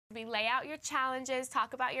We lay out your challenges,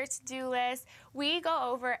 talk about your to-do list. We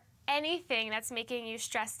go over anything that's making you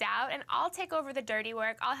stressed out, and I'll take over the dirty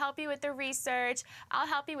work. I'll help you with the research. I'll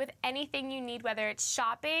help you with anything you need, whether it's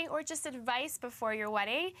shopping or just advice before your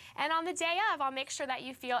wedding. And on the day of, I'll make sure that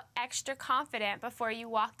you feel extra confident before you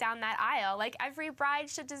walk down that aisle, like every bride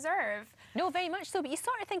should deserve. No, very much so, but you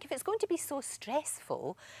sort of think if it's going to be so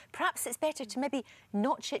stressful, perhaps it's better to maybe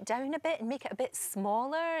notch it down a bit and make it a bit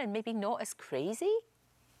smaller and maybe not as crazy.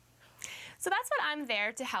 So that's what I'm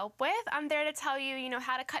there to help with. I'm there to tell you,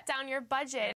 how to cut down your budget